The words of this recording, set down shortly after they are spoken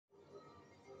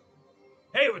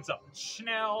Hey, what's up? It's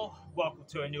Schnell. Welcome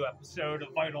to a new episode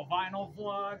of Vital Vinyl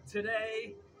Vlog.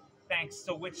 Today, thanks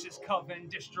to Witch's Coven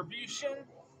Distribution,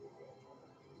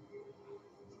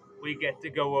 we get to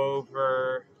go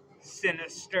over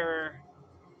Sinister,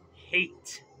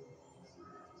 Hate,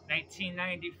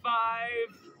 1995.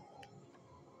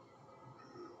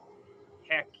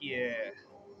 Heck yeah.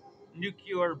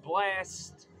 Nuclear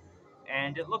Blast.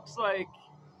 And it looks like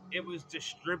it was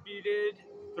distributed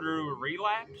through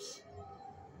Relapse,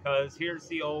 because here's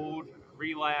the old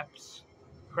Relapse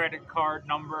credit card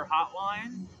number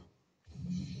hotline.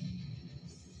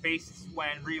 Based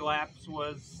when Relapse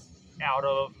was out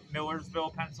of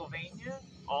Millersville, Pennsylvania,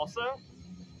 also.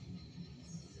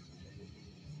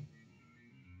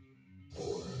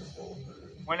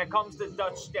 When it comes to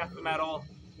Dutch death metal,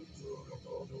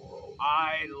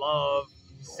 I love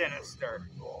Sinister.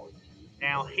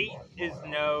 Now, Hate is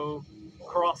no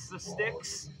cross the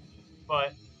sticks,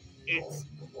 but it's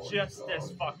just as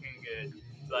fucking good.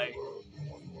 Like,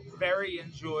 very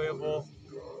enjoyable.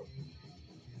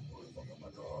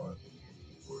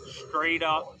 Straight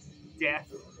up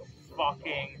death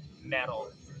fucking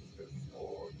metal.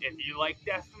 If you like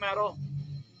death metal,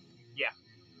 yeah,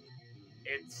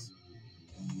 it's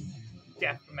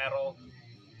death metal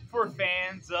for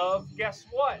fans of, guess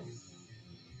what?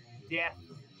 Death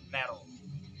metal.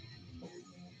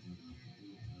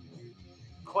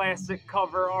 Classic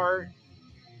cover art,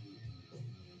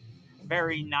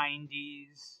 very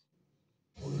 90s,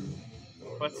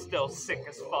 but still sick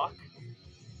as fuck.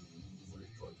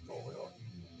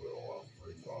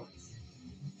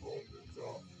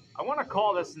 I want to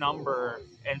call this number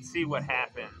and see what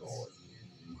happens.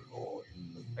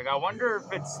 Like, I wonder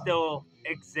if it still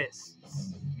exists,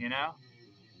 you know?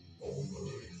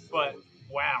 But,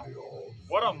 wow.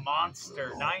 What a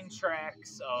monster. 9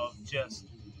 tracks of just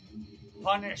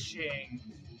punishing,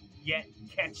 yet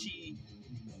catchy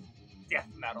death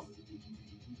metal.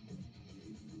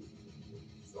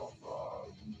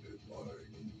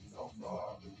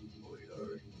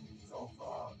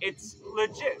 It's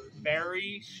legit,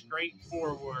 very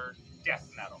straightforward death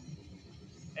metal.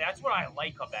 And that's what I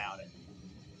like about it.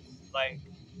 Like,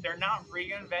 they're not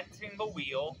reinventing the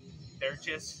wheel, they're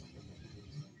just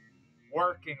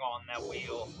working on that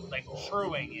wheel, like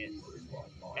truing it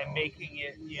and making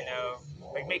it, you know,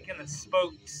 like making the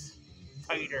spokes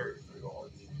tighter.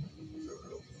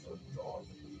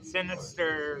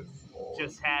 Sinister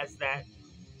just has that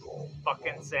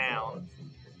fucking sound,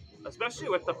 especially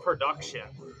with the production.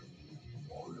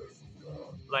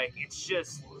 Like, it's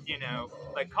just, you know,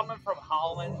 like coming from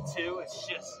Holland too, it's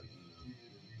just,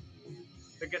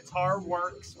 the guitar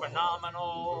works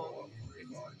phenomenal.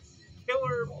 It's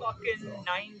killer fucking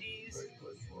 90s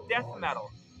death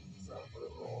metal.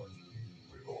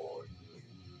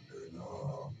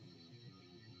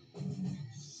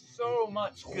 So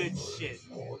much good shit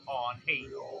on Hate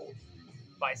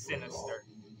by Sinister.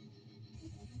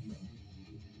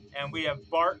 And we have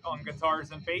Bart on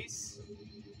guitars and bass,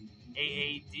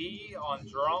 AAD on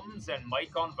drums, and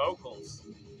Mike on vocals.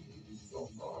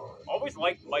 Always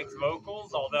liked Mike's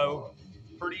vocals, although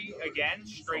pretty, again,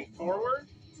 straightforward.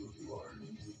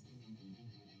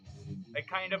 Like,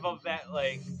 kind of that,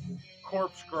 like,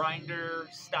 corpse grinder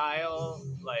style.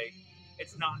 Like,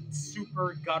 it's not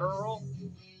super guttural,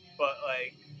 but,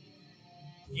 like,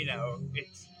 you know,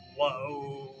 it's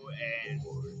low and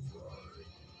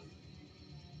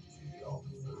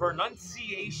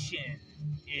pronunciation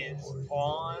is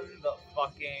on the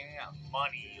fucking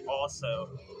money also,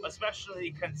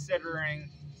 especially considering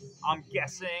I'm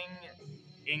guessing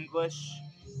English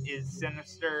is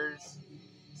Sinister's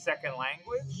second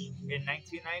language in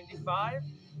 1995,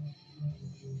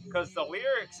 because the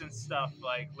lyrics and stuff,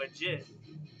 like, legit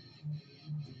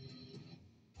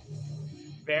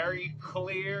very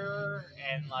clear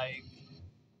and, like,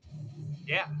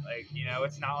 yeah, like, you know,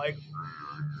 it's not like,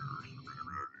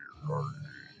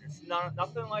 it's not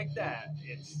nothing like that.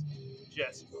 It's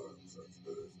just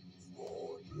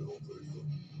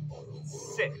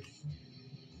sick.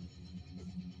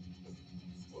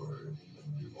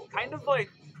 Kind of like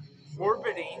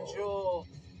Morbid Angel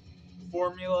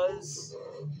formulas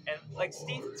and like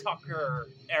Steve Tucker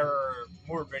era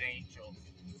Morbid Angel.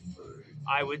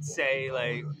 I would say,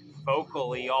 like,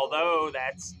 vocally, although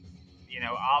that's, you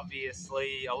know,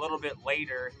 obviously a little bit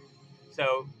later.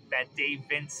 So that Dave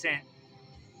Vincent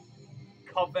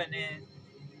Covenant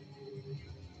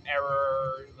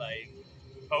era, like,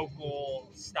 vocal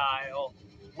style,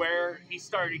 where he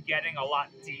started getting a lot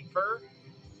deeper.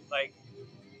 Like,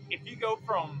 if you go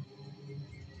from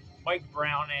Mike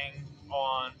Browning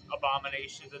on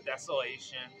Abominations of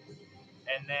Desolation,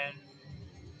 and then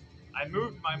I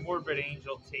moved my Morbid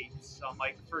Angel tapes, so I'm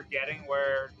like forgetting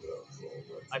where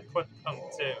I put them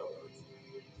to.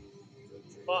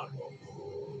 Fuck.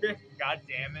 God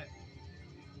damn it.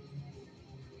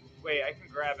 Wait, I can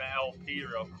grab an LP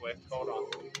real quick. Hold on.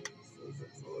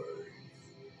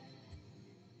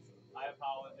 I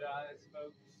apologize,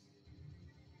 folks.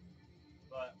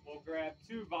 But we'll grab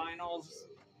 2 vinyls.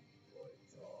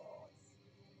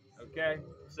 Okay,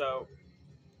 so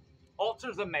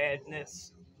Altars of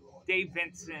Madness. Dave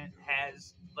Vincent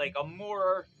has like a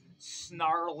more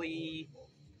snarly,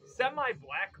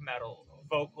 semi-black metal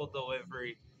vocal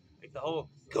delivery. Like the whole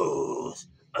ghouls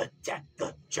attack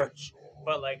the church.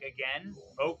 But like again,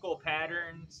 vocal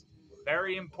patterns,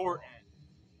 very important.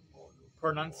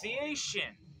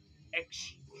 Pronunciation,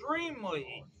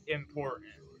 extremely important.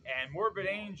 And Morbid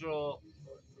Angel,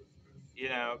 you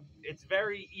know, it's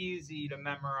very easy to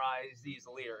memorize these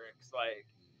lyrics. Like,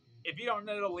 if you don't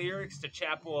know the lyrics to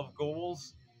Chapel of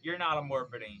Ghouls, you're not a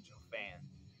Morbid Angel fan.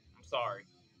 I'm sorry.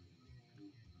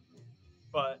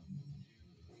 But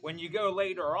when you go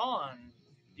later on,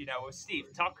 you know, with Steve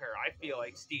Tucker, I feel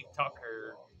like Steve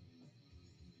Tucker,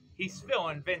 he's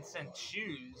filling Vincent's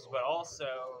shoes, but also,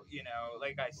 you know,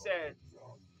 like I said,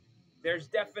 there's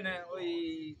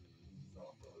definitely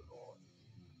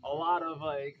a lot of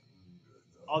like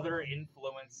other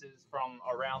influences from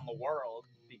around the world,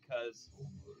 because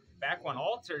back when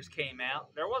Altars came out,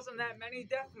 there wasn't that many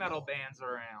death metal bands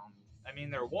around. I mean,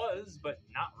 there was, but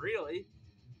not really.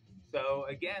 So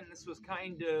again, this was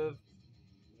kind of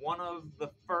one of the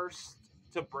first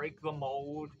to break the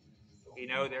mold. You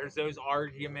know, there's those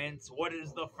arguments. What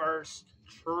is the first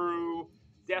true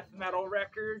death metal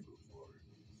record?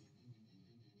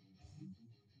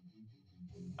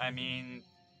 I mean,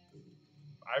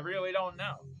 I really don't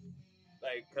know.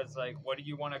 Like, because, like, what do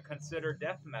you want to consider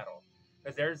death metal?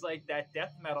 Because there's, like, that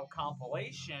death metal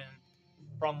compilation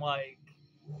from, like,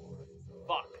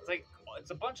 fuck.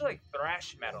 It's a bunch of, like,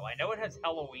 thrash metal. I know it has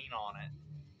Halloween on it,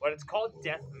 but it's called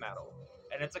death metal.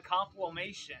 And it's a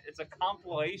compilation. It's a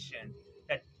compilation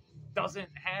that doesn't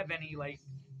have any, like,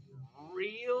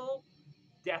 real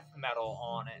death metal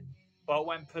on it. But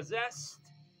when Possessed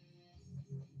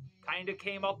kind of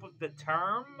came up with the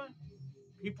term,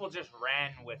 people just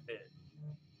ran with it.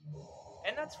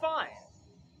 And that's fine.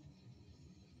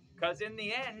 Because in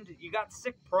the end, you got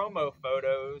sick promo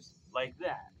photos like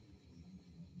that.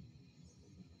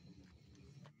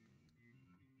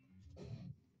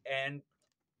 And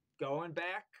going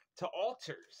back to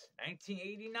Altars,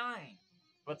 1989.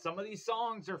 But some of these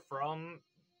songs are from,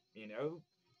 you know,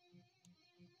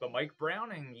 the Mike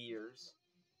Browning years.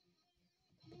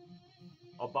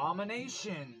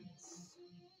 Abominations.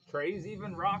 Trey's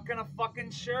even rocking a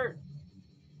fucking shirt.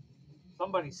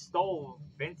 Somebody stole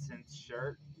Vincent's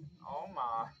shirt. Oh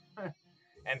my.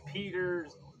 And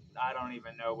Peter's, I don't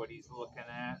even know what he's looking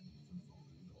at.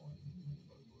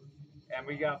 And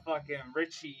we got fucking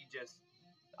Richie just,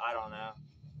 I don't know.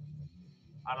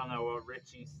 I don't know what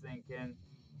Richie's thinking.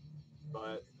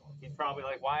 But he's probably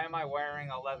like, why am I wearing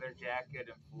a leather jacket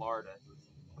in Florida?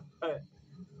 But,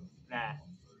 nah.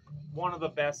 One of the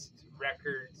best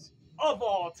records of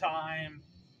all time.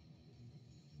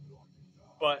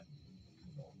 But,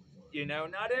 you know,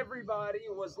 not everybody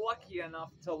was lucky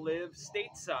enough to live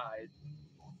stateside.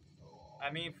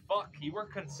 I mean, fuck, you were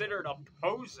considered a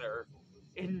poser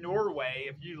in Norway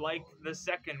if you liked the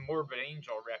second Morbid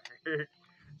Angel record.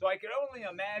 So I could only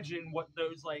imagine what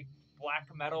those, like, black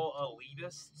metal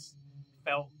elitists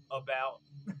felt about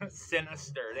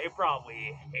Sinister. They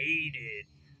probably hated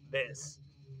this.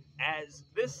 As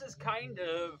this is kind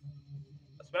of,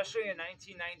 especially in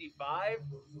 1995,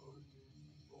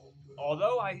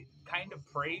 although I kind of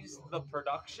praised the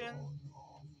production,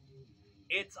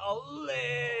 it's a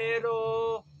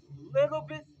little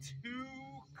bit too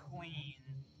clean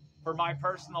for my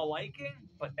personal liking,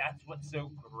 but that's what's so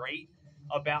great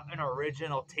about an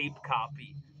original tape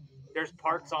copy. There's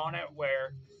parts on it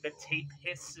where the tape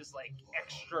hiss is like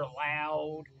extra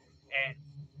loud, and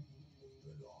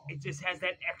it just has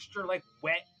that extra like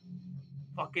wet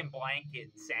fucking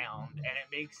blanket sound, and it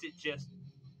makes it just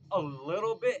a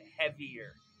little bit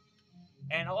heavier.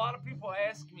 And a lot of people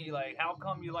ask me, like, how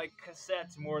come you like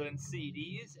cassettes more than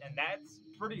CDs? And that's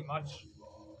pretty much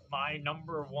my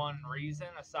number one reason,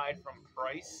 aside from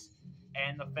price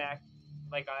and the fact,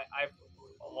 like, I've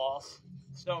lost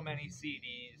so many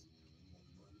CDs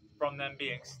from them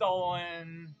being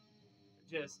stolen,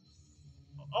 just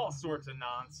all sorts of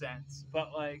nonsense.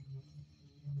 But, like,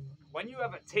 when you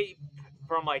have a tape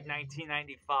from, like,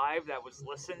 1995 that was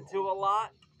listened to a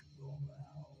lot,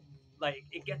 like,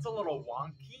 it gets a little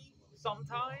wonky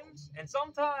sometimes, and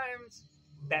sometimes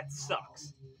that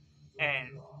sucks. And,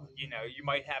 you know, you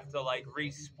might have to, like,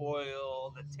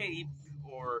 re-spoil the tape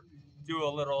or do a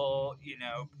little, you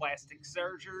know, plastic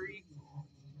surgery.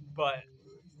 But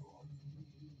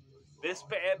this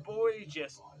bad boy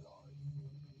just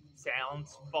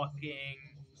sounds fucking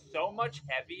so much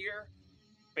heavier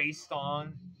based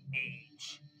on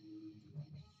age.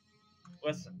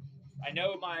 Listen, I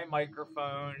know my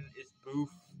microphone is boof,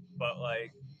 but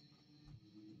like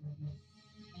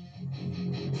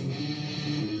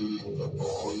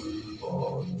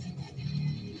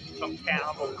some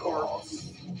Cannibal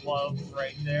Corpse love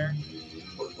right there.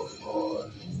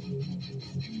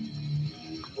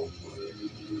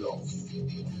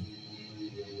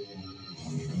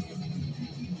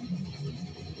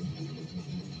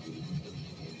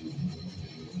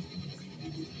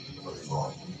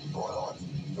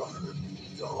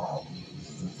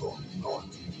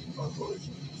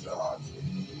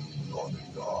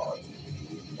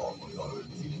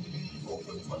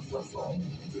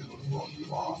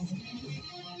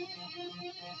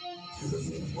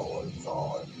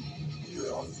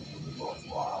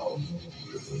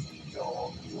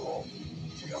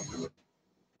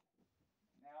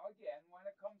 Now again, when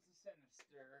it comes to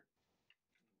Sinister,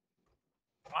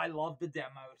 I love the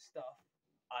demo stuff.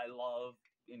 I love,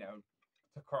 you know,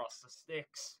 To Cross the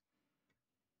Sticks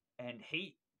and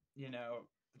Hate, you know,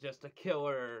 just a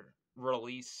killer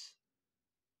release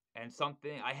and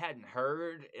something I hadn't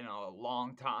heard in a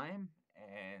long time.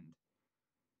 And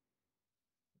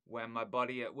when my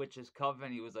buddy at Witch's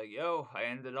Coven, he was like, yo, I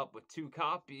ended up with 2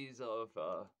 copies of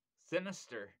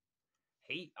Sinister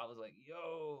Hate. I was like,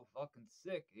 yo, fucking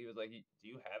sick. He was like, do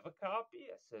you have a copy?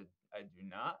 I said, I do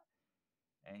not.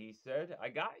 And he said, I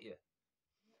got you.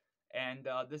 And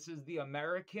this is the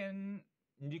American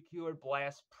Nuclear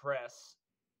Blast Press.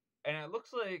 And it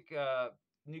looks like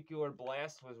Nuclear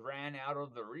Blast was ran out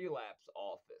of the Relapse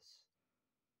office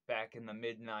back in the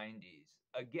mid-90s.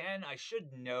 Again, I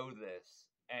should know this.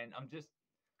 And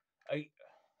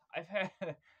I've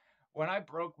had, when I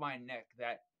broke my neck,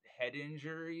 that head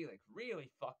injury, like, really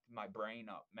fucked my brain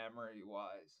up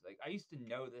memory-wise. Like, I used to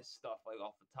know this stuff, like,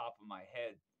 off the top of my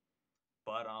head.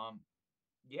 But,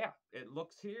 yeah, it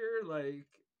looks here like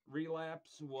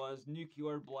Relapse was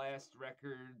Nuclear Blast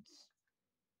Records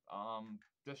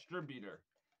distributor.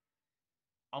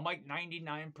 I'm like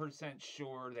 99%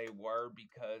 sure they were,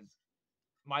 because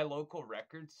my local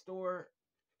record store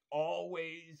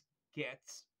always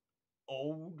gets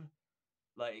old,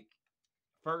 like,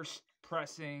 first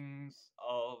pressings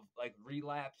of, like,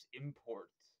 Relapse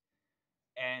imports.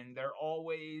 And they're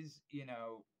always, you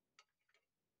know,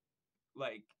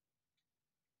 like,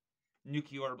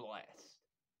 Nuclear Blast.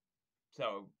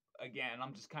 So, again,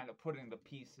 I'm just kind of putting the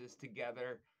pieces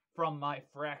together from my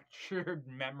fractured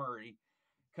memory.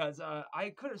 Because I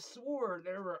could have swore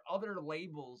there were other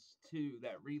labels, too,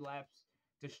 that Relapse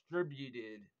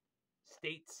distributed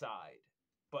stateside.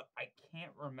 But I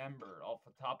can't remember off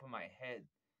the top of my head.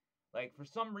 Like, for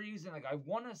some reason, like, I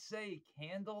want to say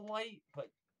Candlelight, but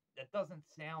that doesn't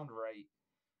sound right.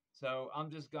 So I'm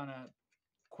just gonna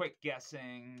quick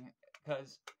guessing,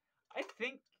 because I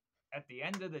think at the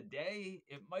end of the day,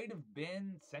 it might have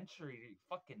been Century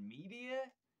fucking Media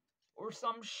or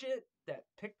some shit that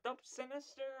picked up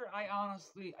Sinister. I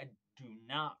do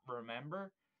not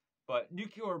remember. But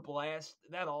Nuclear Blast,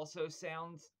 that also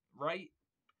sounds right.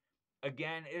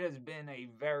 Again, it has been a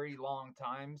very long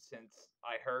time since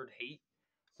I heard Hate.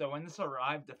 So when this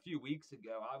arrived a few weeks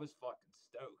ago, I was fucking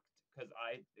stoked. Because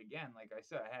again, like I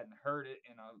said, I hadn't heard it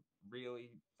in a really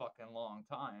fucking long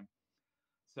time.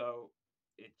 So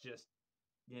it just,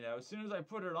 you know, as soon as I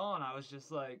put it on, I was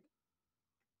just like,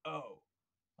 oh,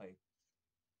 like,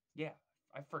 yeah,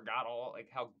 I forgot all, like,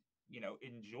 how, you know,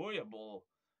 enjoyable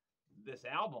this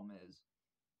album is.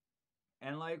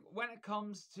 And, like, when it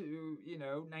comes to, you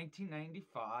know,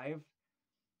 1995,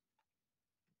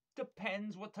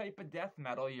 depends what type of death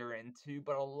metal you're into,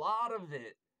 but a lot of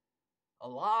it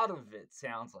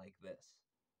sounds like this.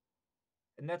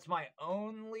 And that's my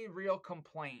only real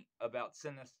complaint about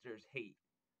Sinister's Hate.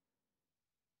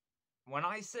 When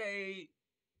I say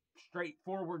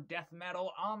straightforward death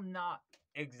metal, I'm not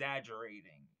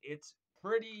exaggerating. It's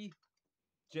pretty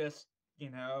just,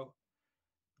 you know,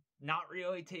 not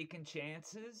really taking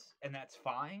chances, and that's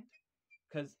fine.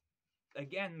 Because,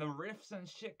 again, the riffs and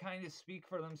shit kind of speak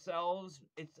for themselves.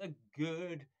 It's a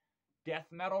good death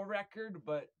metal record,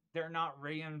 but they're not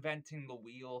reinventing the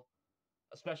wheel.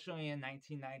 Especially in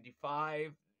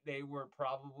 1995, they were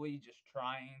probably just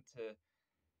trying to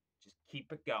just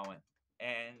keep it going.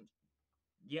 And,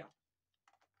 yeah,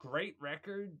 great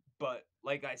record, but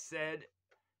like I said,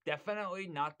 Definitely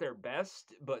not their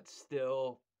best, but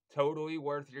still totally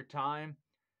worth your time.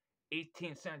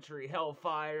 18th Century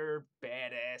Hellfire,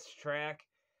 badass track.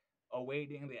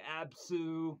 Awaiting the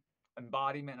Absu,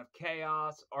 Embodiment of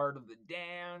Chaos, Art of the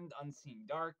Damned, Unseen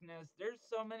Darkness. There's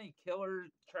so many killer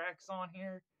tracks on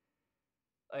here.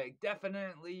 Like,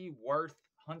 definitely worth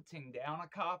hunting down a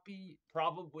copy.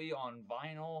 Probably on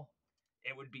vinyl,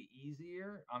 it would be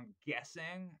easier. I'm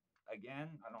guessing. Again,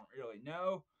 I don't really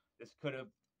know. This could have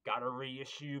got a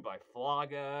reissue by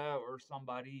Flaga or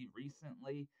somebody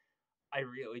recently. I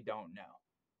really don't know.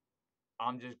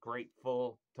 I'm just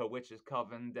grateful to Witch's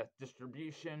Coven Death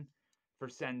Distribution for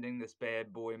sending this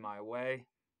bad boy my way.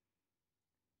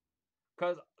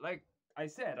 Because, like I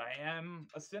said, I am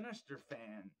a Sinister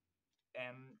fan.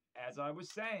 And as I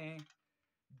was saying,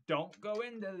 don't go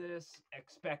into this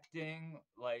expecting,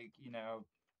 like, you know,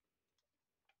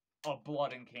 a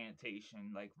blood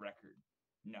incantation, like, record.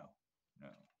 No, no.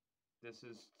 This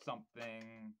is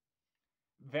something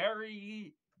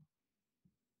very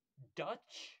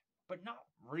Dutch, but not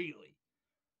really.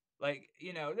 Like,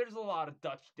 you know, there's a lot of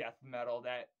Dutch death metal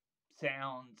that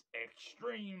sounds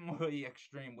extremely,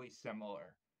 extremely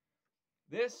similar.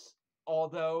 This,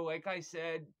 although, like I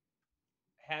said,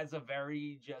 has a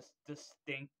very just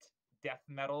distinct death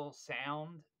metal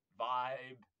sound,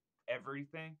 vibe,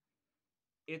 everything.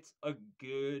 It's a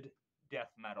good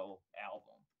death metal album.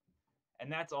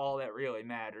 And that's all that really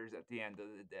matters at the end of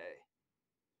the day.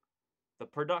 The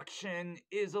production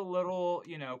is a little,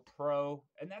 you know, pro,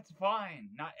 and that's fine.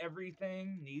 Not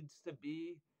everything needs to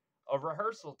be a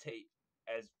rehearsal tape,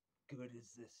 as good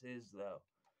as this is, though.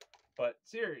 But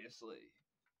seriously,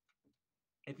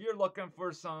 if you're looking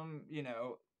for some, you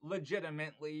know,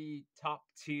 legitimately top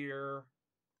tier,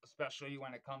 especially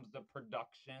when it comes to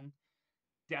production,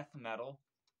 death metal,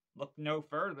 look no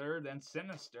further than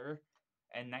Sinister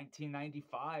and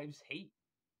 1995's Hate.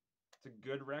 It's a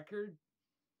good record.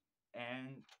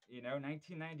 And, you know,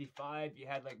 1995, you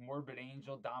had, like, Morbid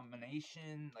Angel,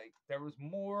 Domination. Like, there was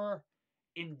more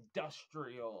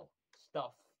industrial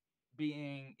stuff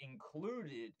being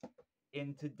included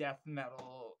into death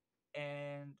metal.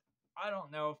 And I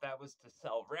don't know if that was to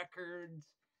sell records,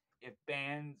 if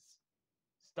bands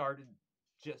started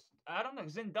just, I don't know,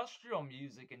 because industrial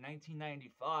music in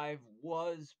 1995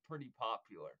 was pretty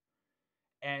popular.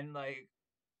 And, like,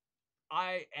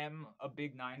 I am a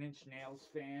big Nine Inch Nails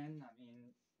fan. I mean,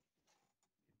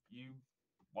 if you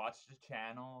watch the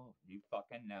channel, you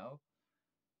fucking know.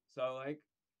 So, like,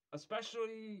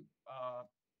 especially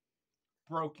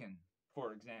Broken,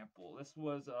 for example. This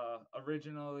was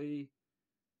originally,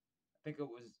 I think it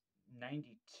was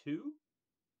 92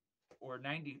 or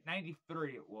 93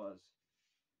 it was.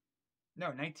 No,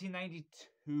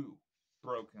 1992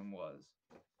 Broken was.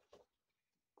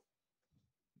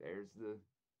 There's the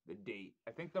date.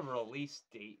 I think the release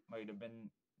date might have been,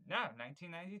 no,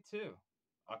 1992.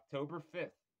 October 5th.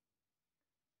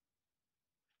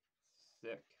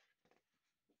 Sick.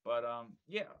 But,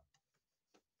 yeah.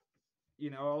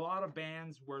 You know, a lot of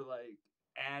bands were, like,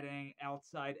 adding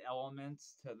outside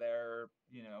elements to their,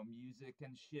 you know, music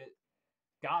and shit.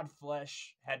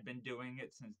 Godflesh had been doing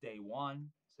it since day one.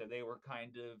 So they were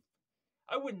kind of,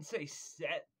 I wouldn't say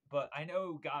set, but I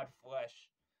know Godflesh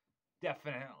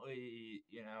definitely,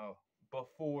 you know,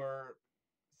 before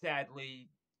sadly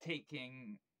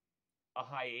taking a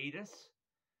hiatus,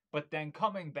 but then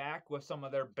coming back with some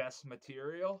of their best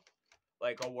material,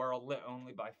 like A World Lit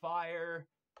Only by Fire,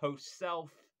 Post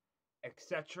Self,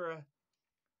 etc.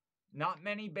 Not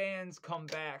many bands come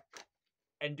back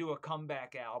and do a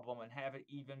comeback album and have it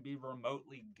even be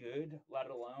remotely good, let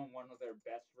alone one of their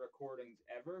best recordings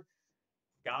ever.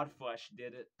 Godflesh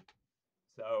did it.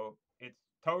 So it's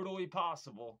totally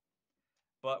possible.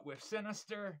 But with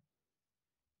Sinister,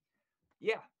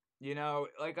 yeah, you know,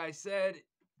 like I said,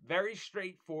 very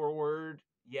straightforward,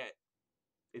 yet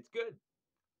it's good.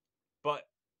 But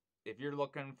if you're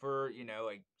looking for, you know,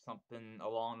 like something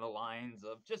along the lines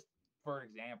of just, for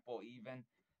example, even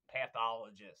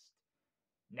pathologist,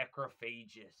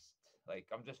 necrophagist, like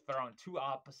I'm just throwing two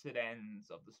opposite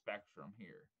ends of the spectrum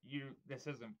here. This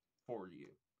isn't for you.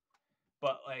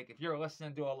 But like if you're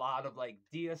listening to a lot of like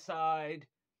Deicide,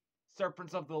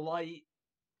 Serpents of the Light,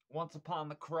 Once Upon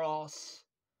the Cross,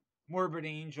 Morbid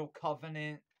Angel,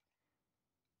 Covenant,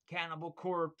 Cannibal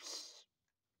Corpse.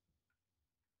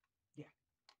 Yeah.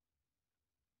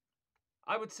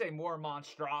 I would say more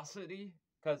Monstrosity,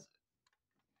 because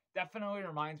definitely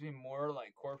reminds me more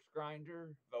like Corpse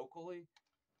Grinder vocally.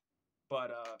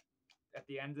 But at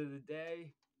the end of the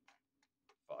day,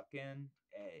 fucking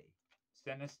A.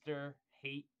 Sinister,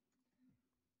 Hate.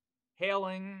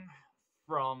 Hailing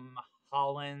from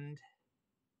Holland.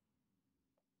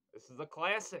 This is a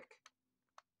classic.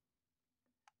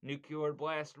 Nuclear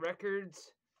Blast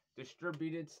Records,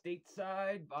 distributed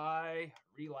stateside by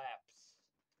Relapse,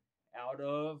 out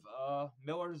of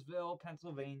Millersville,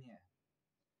 Pennsylvania.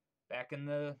 Back in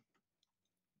the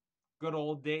good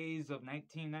old days of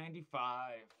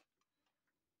 1995.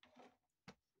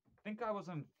 I think I was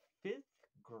in 5th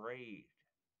grade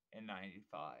in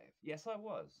 95. Yes, I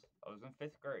was. I was in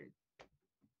 5th grade.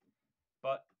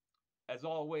 But, as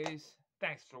always,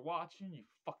 thanks for watching. You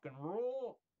fucking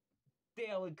rule.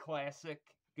 Daily Classic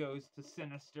goes to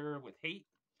Sinister with Hate.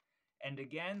 And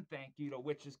again, thank you to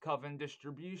Witch's Coven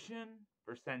Distribution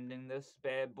for sending this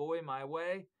bad boy my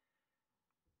way.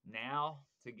 Now,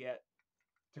 to get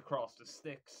to Cross the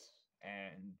Styx.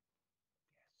 And,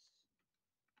 yes.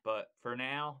 But for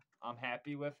now, I'm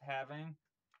happy with having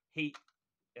Hate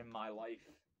in my life.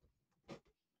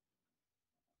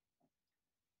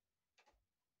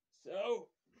 So,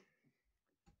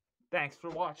 thanks for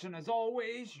watching as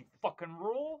always, you fucking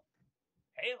rule.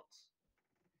 Hails.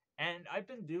 And I've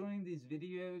been doing these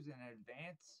videos in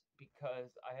advance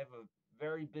because I have a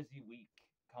very busy week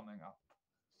coming up.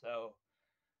 So,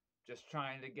 just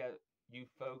trying to get you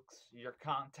folks your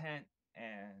content,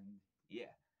 and yeah.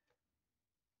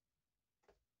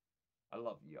 I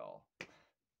love y'all.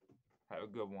 Have a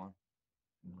good one.